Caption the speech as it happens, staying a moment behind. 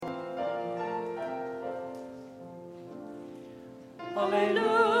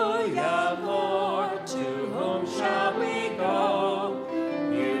Alleluia, Lord, to whom shall we go?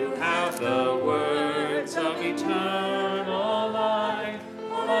 You have the words of eternal life.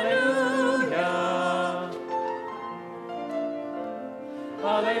 Alleluia.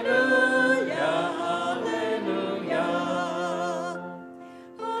 Alleluia, alleluia.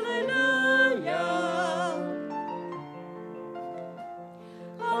 Alleluia.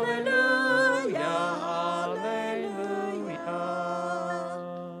 Alleluia, alleluia.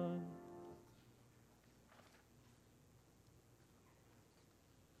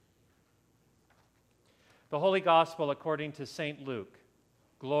 The Holy Gospel according to St. Luke.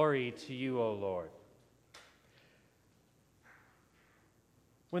 Glory to you, O Lord.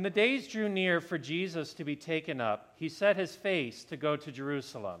 When the days drew near for Jesus to be taken up, he set his face to go to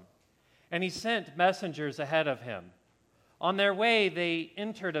Jerusalem, and he sent messengers ahead of him. On their way, they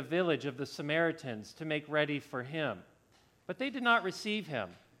entered a village of the Samaritans to make ready for him. But they did not receive him,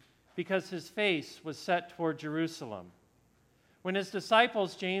 because his face was set toward Jerusalem. When his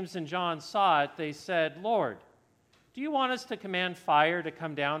disciples, James and John, saw it, they said, "Lord, do you want us to command fire to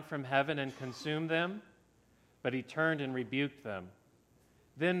come down from heaven and consume them?" But he turned and rebuked them.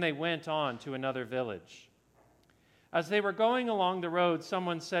 Then they went on to another village. As they were going along the road,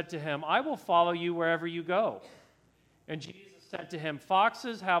 someone said to him, "I will follow you wherever you go." And Jesus said to him,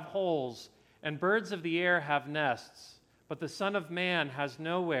 "Foxes have holes, and birds of the air have nests, but the Son of Man has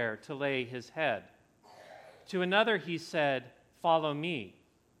nowhere to lay his head." To another he said, "Follow me."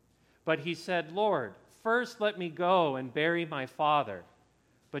 But he said, "Lord, first let me go and bury my father."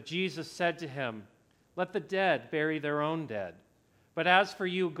 But Jesus said to him, "Let the dead bury their own dead. But as for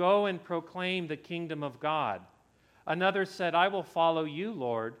you, go and proclaim the kingdom of God." Another said, "I will follow you,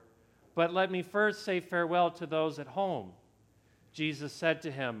 Lord, but let me first say farewell to those at home." Jesus said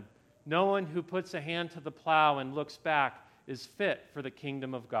to him, "No one who puts a hand to the plow and looks back is fit for the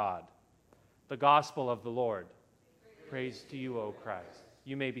kingdom of God." The gospel of the Lord. Praise to you, O Christ.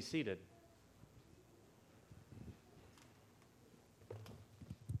 You may be seated.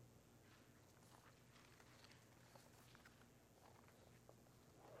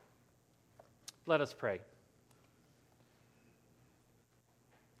 Let us pray.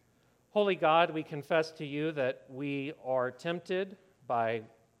 Holy God, we confess to you that we are tempted by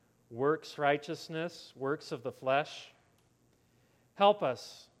works righteousness, works of the flesh. Help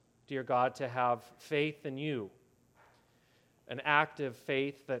us, dear God, to have faith in you, an active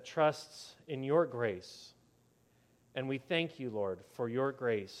faith that trusts in your grace. And we thank you, Lord, for your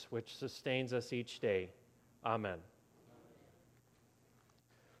grace, which sustains us each day. Amen.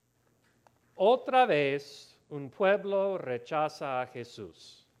 Otra vez, un pueblo rechaza a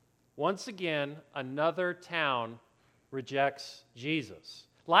Jesús. Once again, another town rejects Jesus.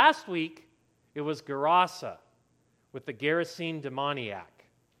 Last week, it was Gerasa with the Gerasene demoniac.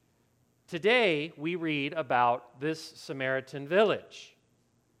 Today, we read about this Samaritan village.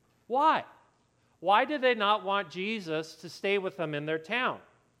 Why? Why did they not want Jesus to stay with them in their town?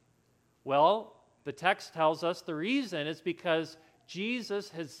 Well, the text tells us the reason is because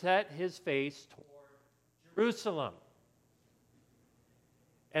Jesus has set his face toward Jerusalem.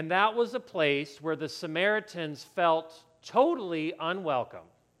 And that was a place where the Samaritans felt totally unwelcome.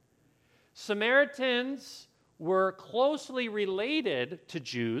 Samaritans were closely related to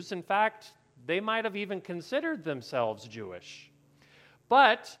Jews. In fact, they might have even considered themselves Jewish.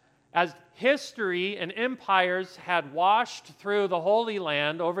 But as history and empires had washed through the Holy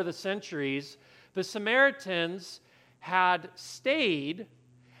Land over the centuries, the Samaritans had stayed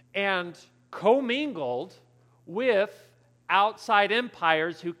and commingled with outside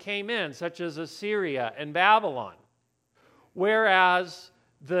empires who came in, such as Assyria and Babylon. Whereas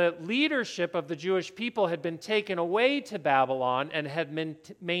the leadership of the Jewish people had been taken away to Babylon and had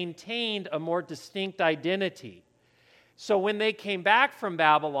maintained a more distinct identity. So when they came back from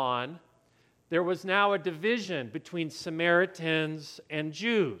Babylon, there was now a division between Samaritans and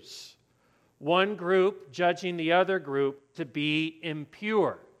Jews. One group judging the other group to be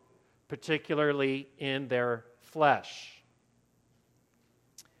impure, particularly in their flesh.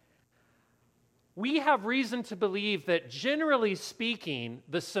 We have reason to believe that, generally speaking,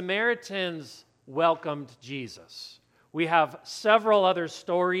 the Samaritans welcomed Jesus. We have several other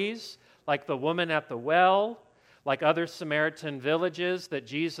stories, like the woman at the well, like other Samaritan villages that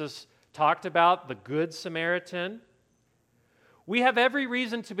Jesus talked about, the Good Samaritan. We have every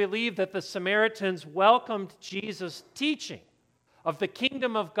reason to believe that the Samaritans welcomed Jesus' teaching of the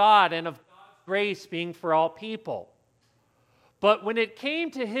kingdom of God and of God's grace being for all people. But when it came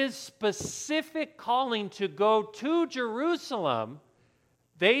to his specific calling to go to Jerusalem,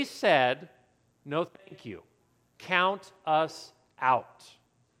 they said, "No, thank you. Count us out,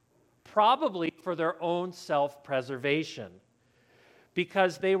 probably for their own self-preservation,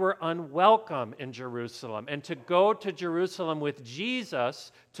 because they were unwelcome in Jerusalem. And to go to Jerusalem with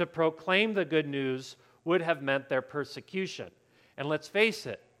Jesus to proclaim the good news would have meant their persecution. And let's face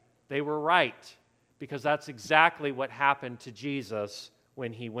it, they were right, because that's exactly what happened to Jesus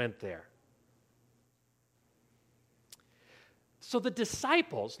when he went there. So the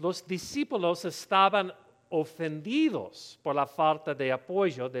disciples, los discípulos estaban ofendidos por la falta de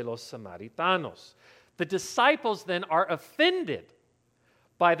apoyo de los samaritanos. The disciples then are offended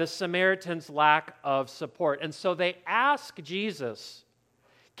by the Samaritans' lack of support. And so they ask Jesus,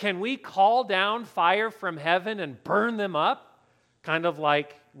 can we call down fire from heaven and burn them up? Kind of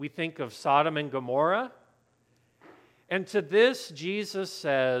like we think of Sodom and Gomorrah. And to this, Jesus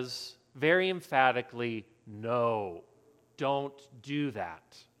says very emphatically, no, don't do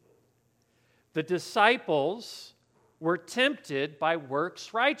that. The disciples were tempted by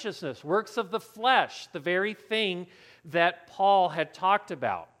works righteousness, works of the flesh, the very thing that Paul had talked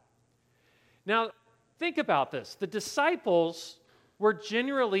about. Now, think about this. The disciples were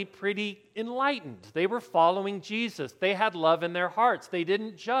generally pretty enlightened. They were following Jesus. They had love in their hearts. They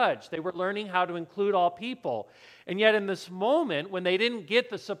didn't judge. They were learning how to include all people. And yet in this moment, when they didn't get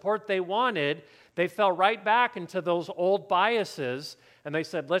the support they wanted, they fell right back into those old biases, and they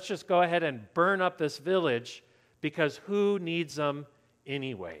said, let's just go ahead and burn up this village, because who needs them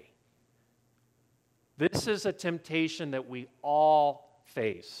anyway? This is a temptation that we all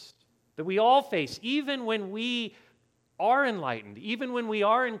face. That we all face, even when we are enlightened, even when we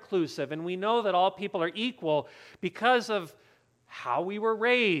are inclusive, and we know that all people are equal because of how we were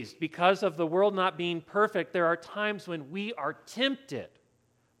raised, because of the world not being perfect. There are times when we are tempted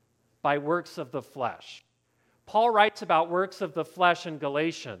by works of the flesh. Paul writes about works of the flesh in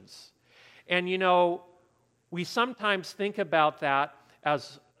Galatians. And we sometimes think about that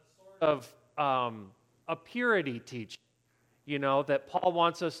as a sort of a purity teaching, that Paul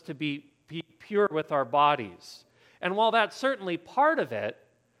wants us to be pure with our bodies. And while that's certainly part of it,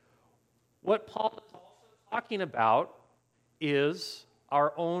 what Paul is also talking about is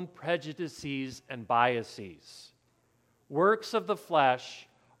our own prejudices and biases. Works of the flesh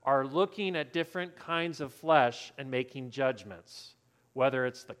are looking at different kinds of flesh and making judgments, whether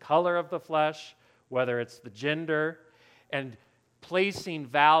it's the color of the flesh, whether it's the gender, and placing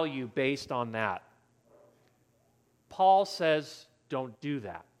value based on that. Paul says, don't do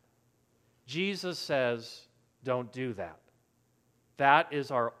that. Jesus says, don't do that. That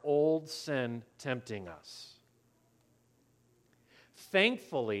is our old sin tempting us.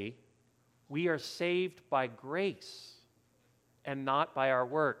 Thankfully, we are saved by grace and not by our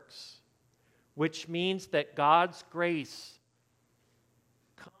works, which means that God's grace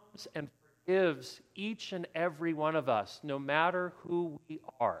comes and forgives each and every one of us, no matter who we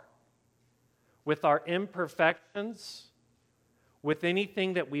are. With our imperfections, with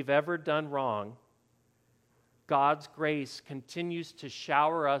anything that we've ever done wrong, God's grace continues to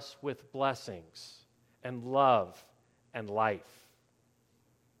shower us with blessings and love and life.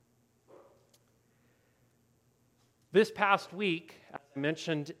 This past week, as I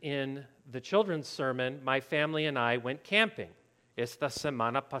mentioned in the children's sermon, my family and I went camping. Esta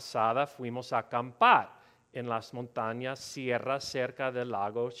semana pasada fuimos a acampar en las montañas Sierra cerca del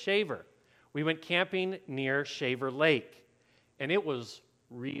lago Shaver. We went camping near Shaver Lake, and it was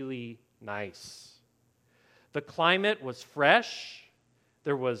really nice. The climate was fresh.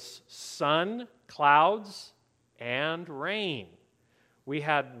 There was sun, clouds, and rain. We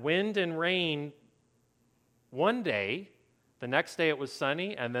had wind and rain one day. The next day it was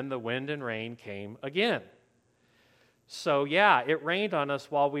sunny, and then the wind and rain came again. So yeah, it rained on us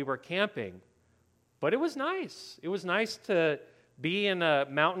while we were camping, but it was nice. It was nice to be in a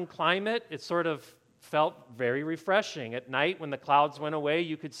mountain climate. It sort of felt very refreshing. At night, when the clouds went away,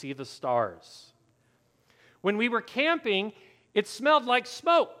 you could see the stars. When we were camping, it smelled like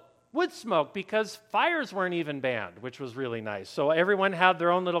smoke, wood smoke, because fires weren't even banned, which was really nice. So everyone had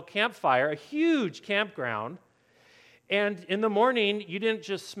their own little campfire, a huge campground. And in the morning, you didn't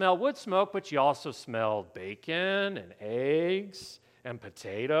just smell wood smoke, but you also smelled bacon and eggs and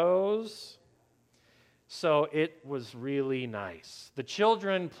potatoes. So it was really nice. The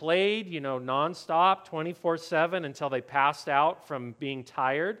children played, nonstop, 24/7 until they passed out from being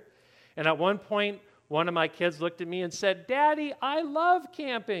tired. And at one point, one of my kids looked at me and said, "Daddy, I love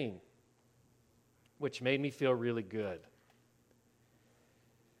camping," which made me feel really good.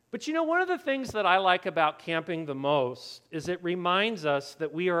 But one of the things that I like about camping the most is it reminds us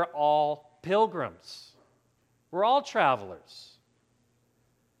that we are all pilgrims. We're all travelers.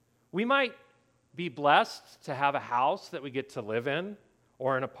 We might be blessed to have a house that we get to live in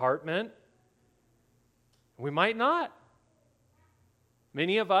or an apartment. We might not.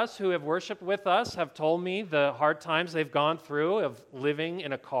 Many of us who have worshiped with us have told me the hard times they've gone through of living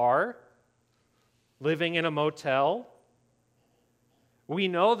in a car, living in a motel. We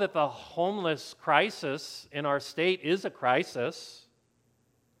know that the homeless crisis in our state is a crisis,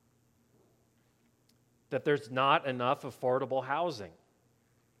 that there's not enough affordable housing.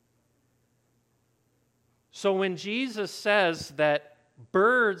 So when Jesus says that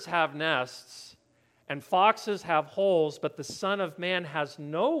birds have nests and foxes have holes, but the Son of Man has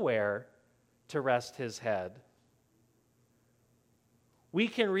nowhere to rest his head, we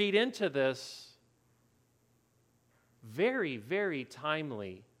can read into this very, very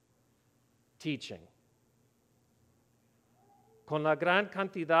timely teaching. Con la gran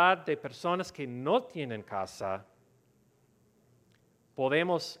cantidad de personas que no tienen casa,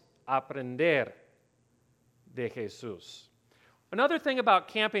 podemos aprender de Jesús. Another thing about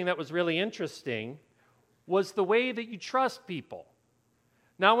camping that was really interesting was the way that you trust people.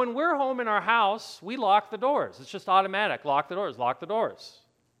 Now, when we're home in our house, we lock the doors. It's just automatic. Lock the doors, lock the doors.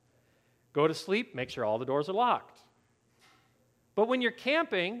 Go to sleep, make sure all the doors are locked. But when you're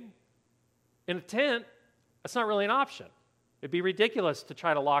camping in a tent, that's not really an option. It'd be ridiculous to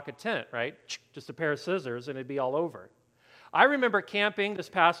try to lock a tent, right? Just a pair of scissors and it'd be all over. I remember camping this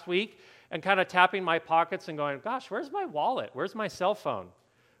past week and kind of tapping my pockets and going, gosh, where's my wallet? Where's my cell phone?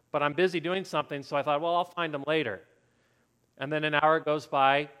 But I'm busy doing something, so I thought, well, I'll find them later. And then an hour goes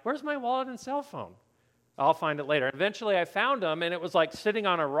by, where's my wallet and cell phone? I'll find it later. Eventually I found them, and it was like sitting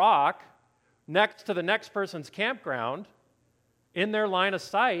on a rock next to the next person's campground in their line of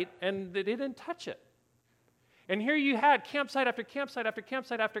sight, and they didn't touch it. And here you had campsite after campsite after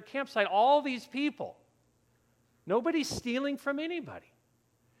campsite after campsite, all these people. Nobody's stealing from anybody.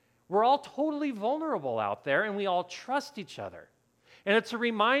 We're all totally vulnerable out there, and we all trust each other. And it's a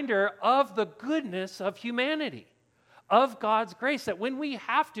reminder of the goodness of humanity, of God's grace, that when we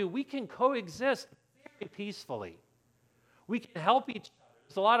have to, we can coexist very peacefully. We can help each other.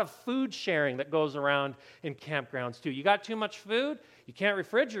 There's a lot of food sharing that goes around in campgrounds too. You got too much food, you can't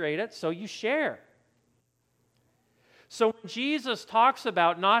refrigerate it, so you share. So when Jesus talks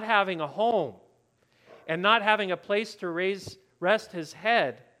about not having a home and not having a place to rest his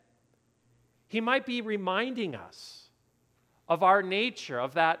head, he might be reminding us of our nature,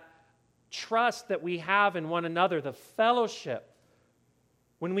 of that trust that we have in one another, the fellowship.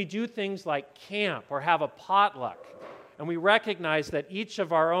 When we do things like camp or have a potluck, and we recognize that each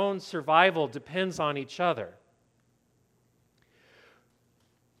of our own survival depends on each other.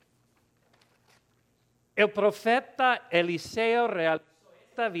 El profeta Eliseo realizó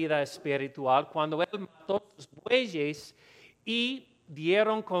esta vida espiritual cuando él mató sus bueyes y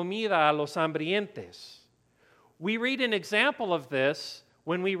dieron comida a los hambrientos. We read an example of this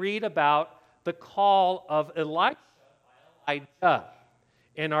when we read about the call of Elijah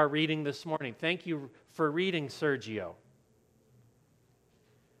in our reading this morning. Thank you for reading, Sergio.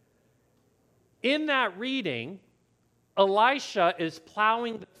 In that reading, Elisha is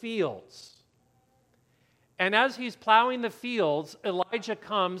plowing the fields. And as he's plowing the fields, Elijah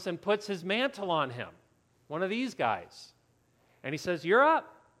comes and puts his mantle on him, one of these guys. And he says, you're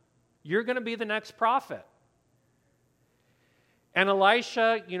up. You're going to be the next prophet. And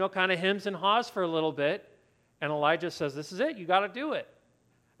Elisha, kind of hems and haws for a little bit. And Elijah says, this is it. You got to do it.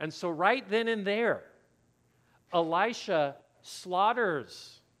 And so right then and there, Elisha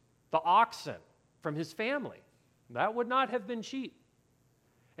slaughters the oxen from his family. That would not have been cheap.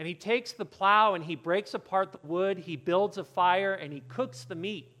 And he takes the plow and he breaks apart the wood. He builds a fire and he cooks the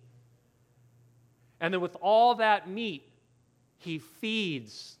meat. And then with all that meat, he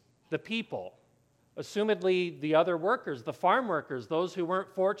feeds the people. Assumedly, the other workers, the farm workers, those who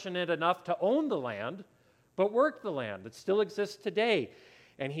weren't fortunate enough to own the land, but worked the land. It still exists today.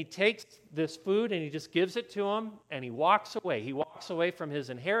 And he takes this food and he just gives it to them and he walks away. He walks away from his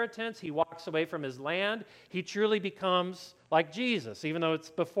inheritance. He walks away from his land. He truly becomes like Jesus, even though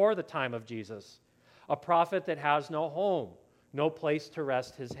it's before the time of Jesus, a prophet that has no home, no place to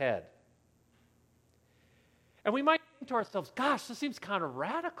rest his head. And we might think to ourselves, gosh, this seems kind of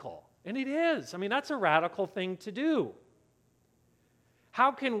radical. And it is. I mean, that's a radical thing to do.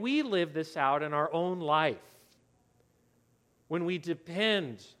 How can we live this out in our own life when we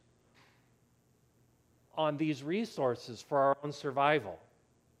depend on these resources for our own survival?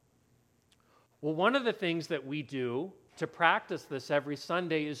 Well, one of the things that we do to practice this every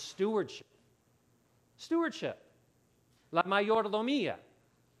Sunday is stewardship. Stewardship. La mayordomía.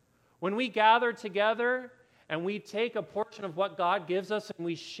 When we gather together and we take a portion of what God gives us and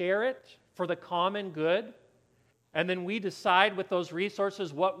we share it for the common good, and then we decide with those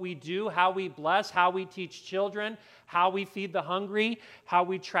resources what we do, how we bless, how we teach children, how we feed the hungry, how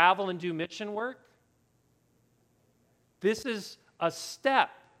we travel and do mission work. This is a step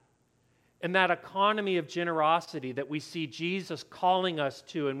in that economy of generosity that we see Jesus calling us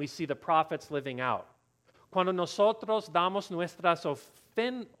to and we see the prophets living out. Cuando nosotros damos nuestras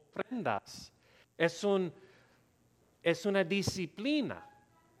ofrendas, es una disciplina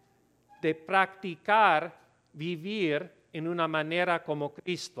de practicar vivir en una manera como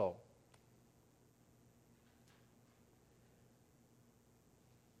Cristo.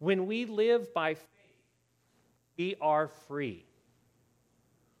 When we live by faith, we are free.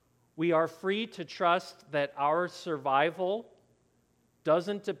 We are free to trust that our survival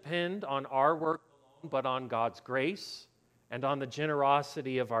doesn't depend on our work alone, but on God's grace and on the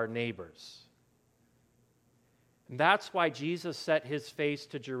generosity of our neighbors. And that's why Jesus set his face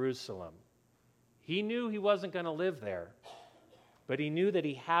to Jerusalem. He knew he wasn't going to live there, but he knew that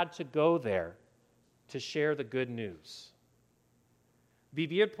he had to go there to share the good news.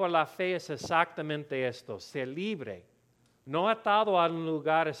 Vivir por la fe es exactamente esto, ser libre, no atado a un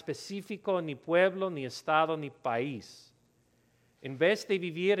lugar específico, ni pueblo, ni estado, ni país. En vez de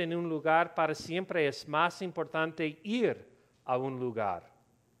vivir en un lugar para siempre, es más importante ir a un lugar.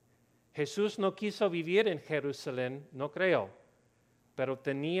 Jesús no quiso vivir en Jerusalén, no creo, pero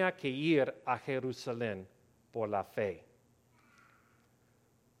tenía que ir a Jerusalén por la fe.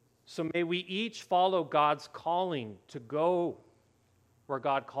 So may we each follow God's calling to go where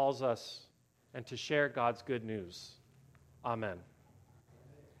God calls us and to share God's good news. Amen.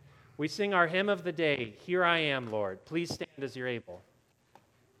 We sing our hymn of the day, Here I Am, Lord. Please stand as you're able.